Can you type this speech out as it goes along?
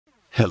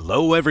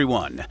Hello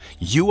everyone,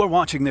 you are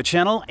watching the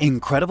channel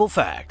Incredible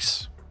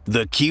Facts.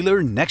 The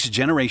Keiler Next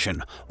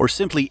Generation, or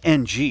simply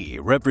NG,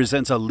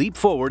 represents a leap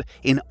forward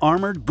in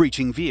armored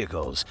breaching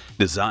vehicles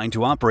designed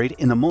to operate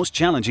in the most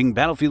challenging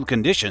battlefield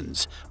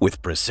conditions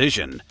with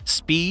precision,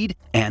 speed,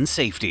 and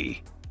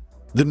safety.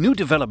 The new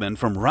development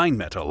from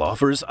Rheinmetall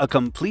offers a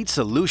complete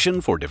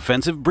solution for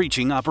defensive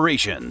breaching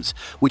operations,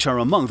 which are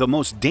among the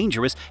most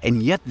dangerous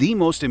and yet the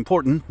most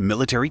important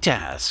military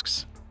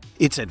tasks.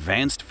 Its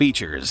advanced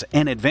features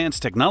and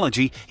advanced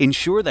technology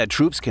ensure that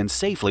troops can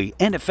safely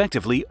and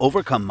effectively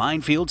overcome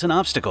minefields and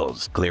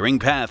obstacles, clearing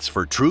paths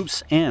for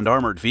troops and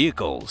armored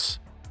vehicles.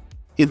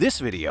 In this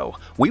video,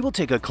 we will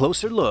take a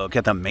closer look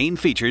at the main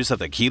features of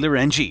the Keiler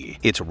NG,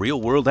 its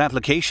real-world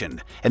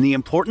application, and the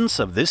importance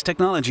of this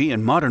technology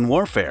in modern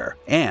warfare,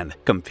 and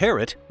compare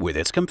it with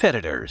its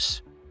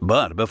competitors.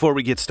 But before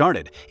we get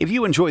started, if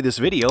you enjoy this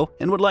video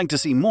and would like to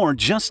see more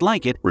just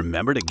like it,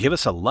 remember to give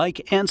us a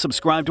like and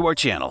subscribe to our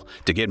channel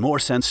to get more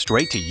sent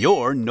straight to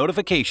your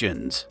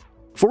notifications.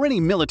 For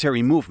any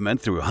military movement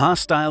through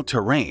hostile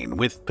terrain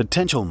with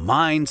potential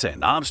mines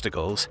and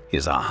obstacles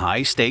is a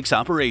high-stakes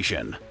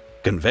operation.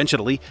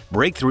 Conventionally,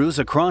 breakthroughs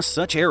across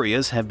such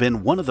areas have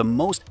been one of the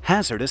most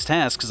hazardous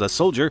tasks a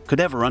soldier could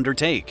ever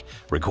undertake,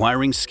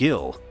 requiring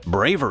skill,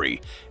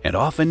 bravery, and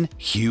often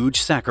huge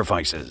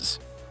sacrifices.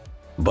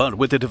 But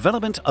with the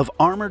development of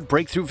armored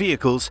breakthrough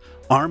vehicles,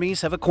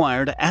 armies have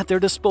acquired at their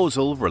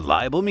disposal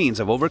reliable means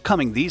of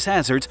overcoming these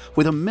hazards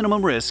with a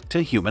minimum risk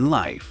to human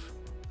life.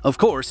 Of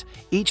course,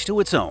 each to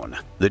its own.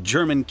 The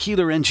German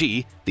Keiler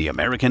NG, the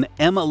American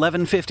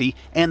M115,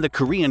 and the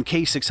Korean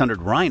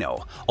K600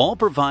 Rhino all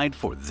provide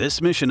for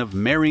this mission of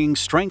marrying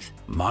strength,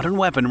 modern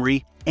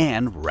weaponry,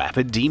 and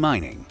rapid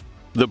demining.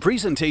 The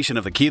presentation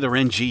of the Keiler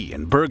NG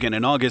in Bergen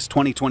in August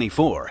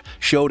 2024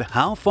 showed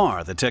how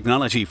far the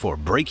technology for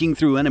breaking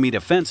through enemy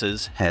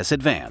defenses has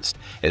advanced,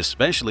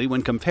 especially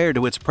when compared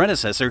to its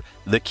predecessor,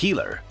 the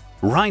Keiler.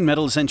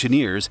 Rheinmetall's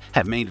engineers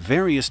have made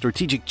various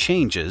strategic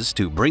changes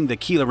to bring the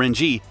Keiler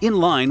NG in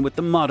line with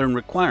the modern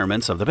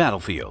requirements of the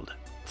battlefield.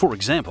 For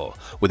example,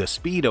 with a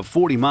speed of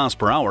 40 miles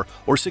per hour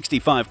or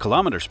 65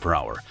 kilometers per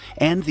hour,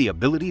 and the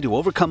ability to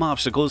overcome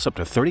obstacles up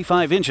to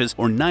 35 inches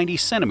or 90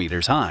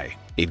 centimeters high,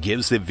 it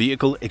gives the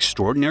vehicle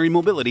extraordinary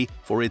mobility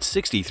for its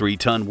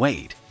 63-ton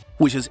weight,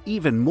 which is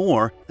even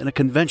more than a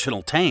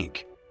conventional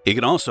tank. It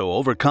can also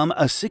overcome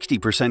a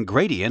 60%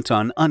 gradient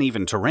on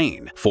uneven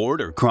terrain, ford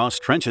or cross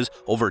trenches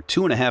over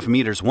 2.5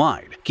 meters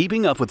wide,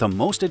 keeping up with the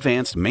most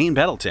advanced main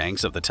battle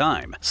tanks of the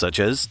time, such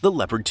as the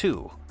Leopard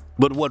 2.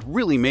 But what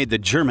really made the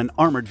German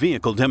armored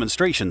vehicle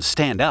demonstration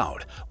stand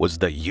out was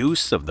the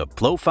use of the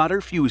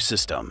Plofader fuse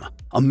system,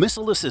 a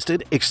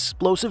missile-assisted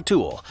explosive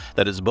tool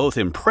that is both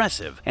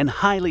impressive and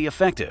highly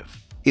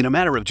effective. In a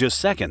matter of just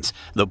seconds,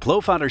 the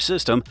Plofader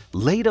system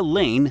laid a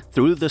lane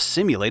through the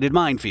simulated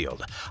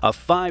minefield, a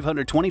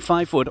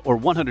 525-foot or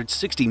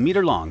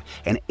 160-meter long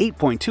and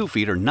 8.2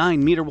 feet or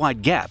 9-meter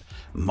wide gap,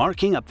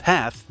 marking a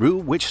path through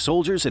which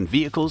soldiers and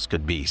vehicles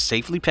could be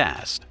safely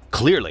passed.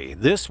 Clearly,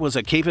 this was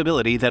a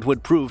capability that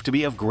would prove to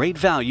be of great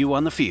value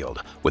on the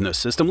field when the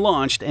system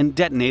launched and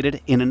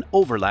detonated in an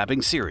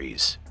overlapping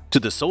series. To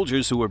the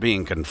soldiers who were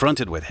being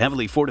confronted with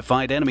heavily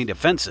fortified enemy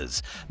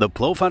defenses, the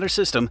Plofader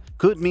system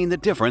could mean the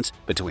difference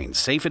between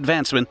safe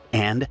advancement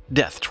and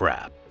death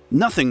trap.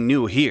 Nothing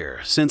new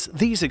here, since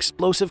these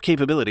explosive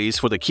capabilities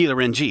for the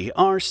Keiler NG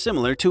are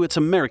similar to its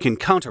American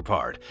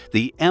counterpart.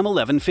 The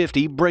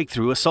M115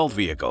 breakthrough assault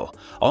vehicle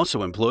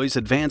also employs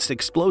advanced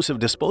explosive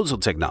disposal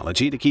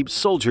technology to keep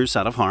soldiers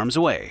out of harm's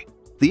way.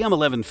 The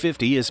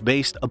M115 is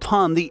based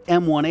upon the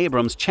M1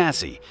 Abrams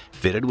chassis,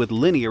 fitted with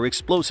linear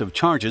explosive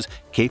charges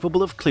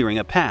capable of clearing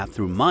a path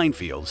through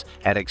minefields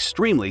at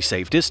extremely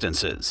safe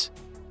distances.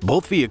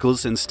 Both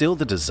vehicles instill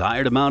the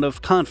desired amount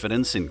of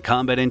confidence in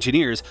combat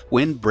engineers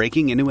when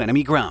breaking into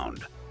enemy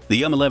ground.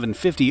 The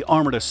M115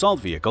 armored assault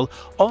vehicle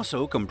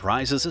also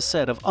comprises a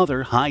set of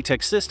other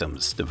high-tech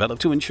systems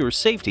developed to ensure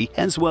safety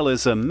as well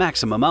as a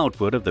maximum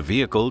output of the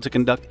vehicle to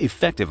conduct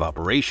effective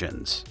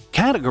operations.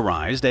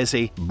 Categorized as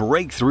a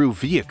breakthrough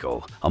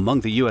vehicle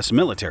among the U.S.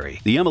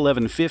 military, the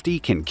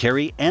M115 can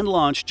carry and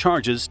launch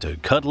charges to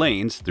cut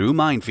lanes through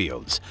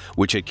minefields,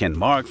 which it can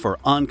mark for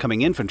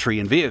oncoming infantry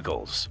and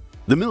vehicles.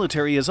 The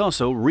military has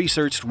also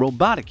researched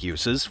robotic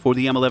uses for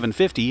the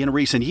M115 in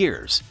recent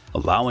years,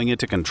 allowing it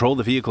to control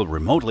the vehicle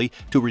remotely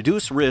to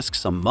reduce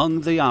risks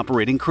among the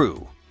operating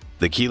crew.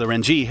 The Keiler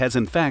NG has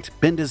in fact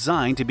been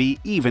designed to be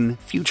even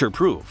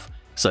future-proof,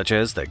 such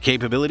as the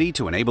capability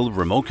to enable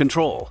remote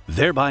control,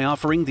 thereby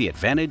offering the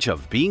advantage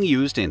of being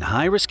used in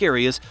high-risk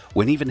areas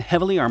when even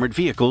heavily armored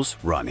vehicles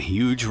run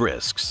huge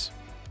risks.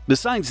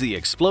 Besides the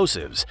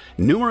explosives,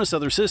 numerous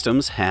other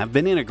systems have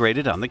been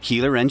integrated on the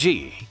Keiler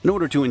NG in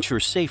order to ensure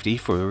safety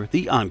for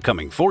the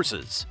oncoming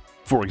forces.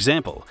 For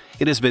example,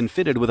 it has been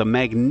fitted with a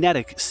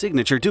magnetic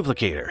signature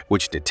duplicator,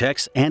 which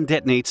detects and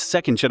detonates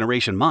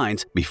second-generation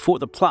mines before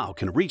the plow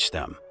can reach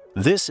them.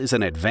 This is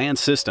an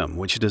advanced system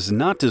which does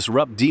not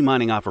disrupt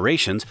demining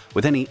operations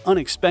with any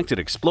unexpected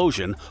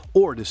explosion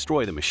or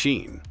destroy the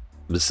machine.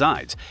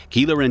 Besides,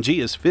 Keiler NG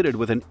is fitted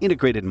with an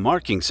integrated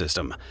marking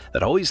system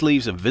that always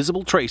leaves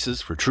visible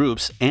traces for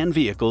troops and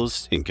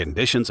vehicles in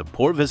conditions of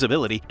poor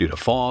visibility due to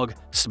fog,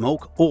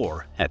 smoke,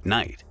 or at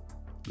night.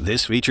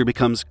 This feature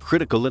becomes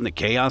critical in the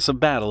chaos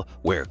of battle,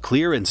 where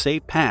clear and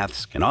safe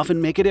paths can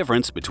often make a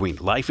difference between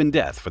life and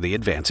death for the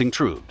advancing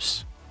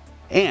troops.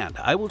 And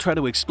I will try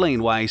to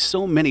explain why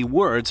so many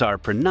words are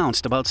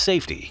pronounced about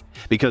safety,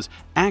 because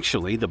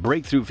actually the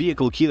breakthrough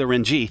vehicle Keiler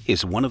NG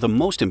is one of the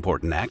most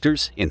important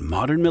actors in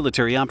modern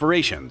military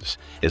operations,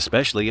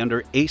 especially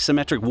under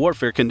asymmetric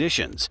warfare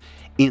conditions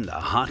in the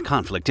hot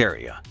conflict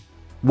area.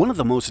 One of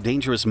the most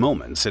dangerous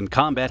moments in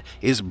combat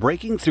is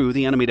breaking through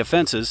the enemy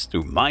defenses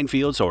through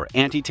minefields or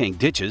anti-tank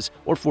ditches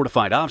or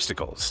fortified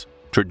obstacles.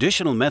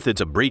 Traditional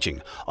methods of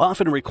breaching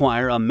often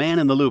require a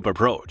man-in-the-loop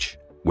approach,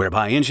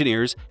 whereby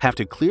engineers have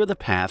to clear the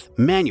path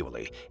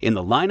manually in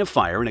the line of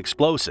fire and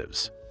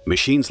explosives.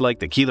 Machines like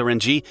the Keiler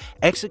NG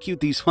execute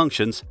these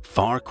functions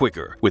far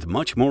quicker, with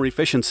much more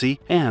efficiency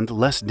and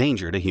less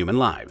danger to human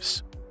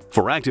lives.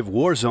 For active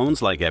war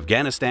zones like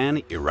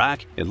Afghanistan,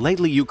 Iraq, and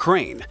lately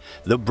Ukraine,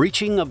 the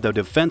breaching of the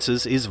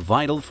defenses is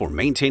vital for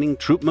maintaining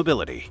troop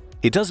mobility.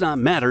 It does not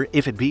matter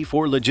if it be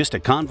for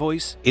logistic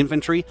convoys,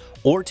 infantry,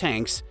 or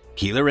tanks.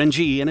 Keiler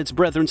NG and its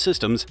brethren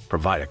systems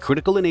provide a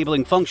critical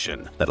enabling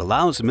function that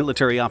allows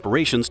military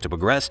operations to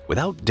progress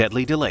without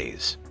deadly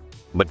delays.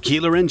 But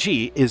Keiler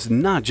NG is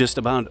not just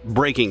about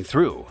breaking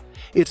through.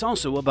 It's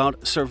also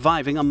about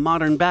surviving a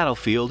modern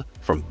battlefield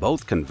from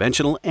both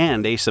conventional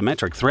and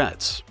asymmetric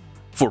threats.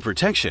 For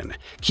protection,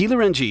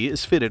 Keiler NG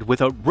is fitted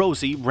with a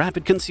ROSI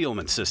rapid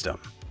concealment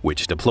system,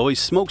 which deploys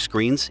smoke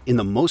screens in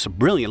the most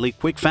brilliantly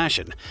quick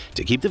fashion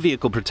to keep the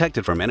vehicle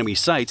protected from enemy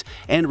sights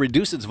and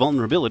reduce its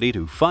vulnerability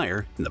to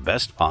fire in the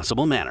best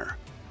possible manner.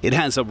 It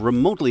has a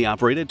remotely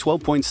operated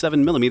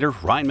 12.7mm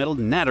Rheinmetall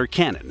natter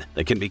cannon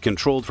that can be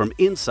controlled from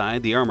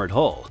inside the armored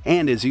hull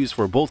and is used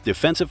for both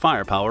defensive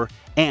firepower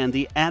and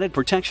the added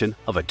protection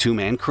of a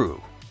two-man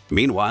crew.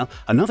 Meanwhile,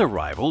 another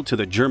rival to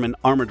the German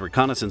armored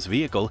reconnaissance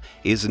vehicle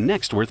is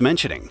next worth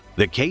mentioning.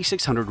 The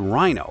K600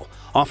 Rhino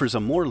offers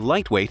a more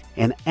lightweight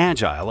and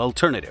agile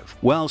alternative,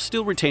 while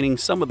still retaining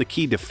some of the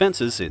key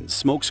defenses in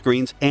smoke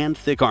screens and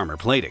thick armor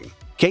plating.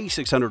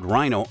 K600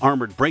 Rhino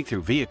armored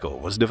breakthrough vehicle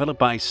was developed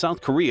by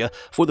South Korea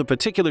for the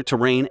particular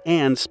terrain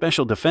and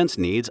special defense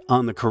needs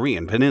on the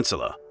Korean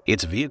peninsula.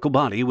 Its vehicle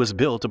body was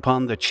built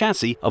upon the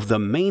chassis of the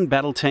main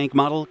battle tank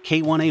model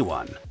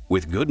K1A1,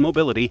 with good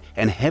mobility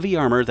and heavy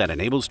armor that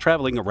enables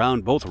traveling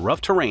around both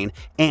rough terrain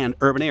and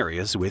urban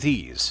areas with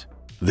ease.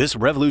 This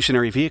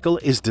revolutionary vehicle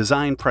is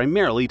designed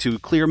primarily to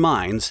clear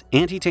mines,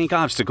 anti-tank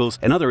obstacles,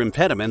 and other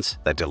impediments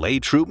that delay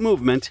troop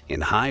movement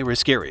in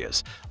high-risk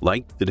areas,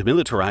 like the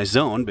demilitarized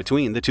zone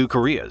between the two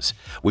Koreas,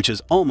 which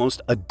is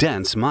almost a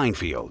dense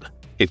minefield.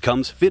 It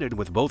comes fitted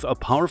with both a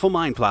powerful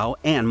mine plow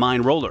and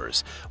mine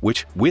rollers,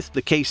 which with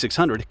the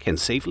K600 can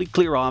safely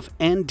clear off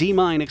and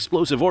demine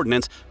explosive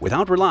ordnance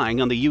without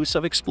relying on the use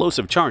of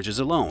explosive charges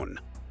alone.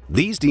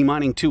 These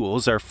demining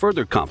tools are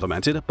further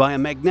complemented by a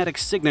magnetic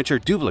signature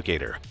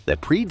duplicator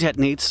that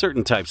pre-detonates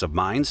certain types of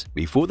mines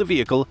before the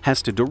vehicle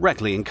has to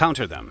directly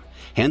encounter them,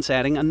 hence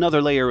adding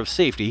another layer of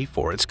safety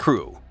for its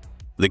crew.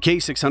 The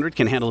K600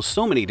 can handle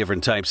so many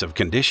different types of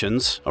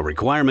conditions, a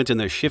requirement in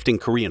the shifting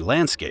Korean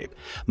landscape,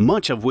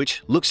 much of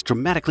which looks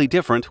dramatically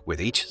different with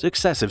each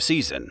successive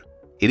season.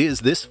 It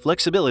is this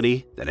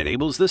flexibility that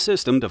enables the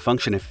system to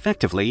function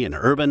effectively in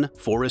urban,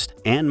 forest,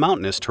 and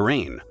mountainous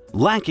terrain.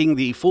 Lacking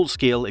the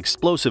full-scale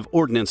explosive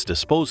ordnance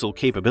disposal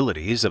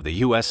capabilities of the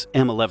US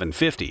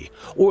M115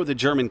 or the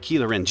German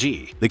Keiler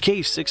NG, the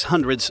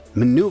K600's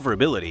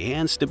maneuverability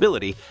and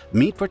stability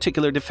meet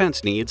particular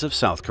defense needs of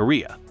South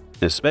Korea,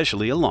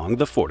 especially along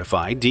the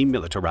fortified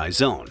demilitarized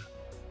zone.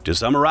 To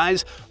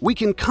summarize, we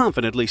can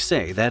confidently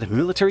say that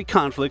military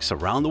conflicts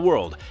around the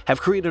world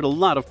have created a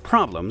lot of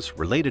problems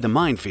related to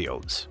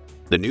minefields.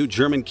 The new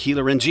German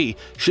Keiler NG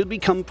should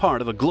become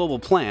part of a global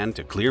plan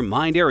to clear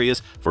mined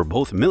areas for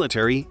both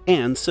military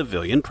and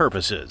civilian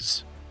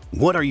purposes.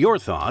 What are your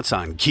thoughts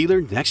on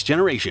Keiler Next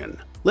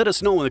Generation? Let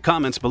us know in the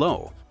comments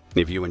below.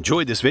 If you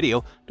enjoyed this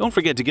video, don't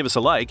forget to give us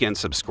a like and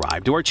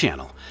subscribe to our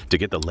channel to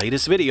get the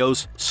latest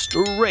videos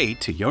straight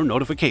to your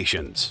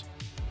notifications.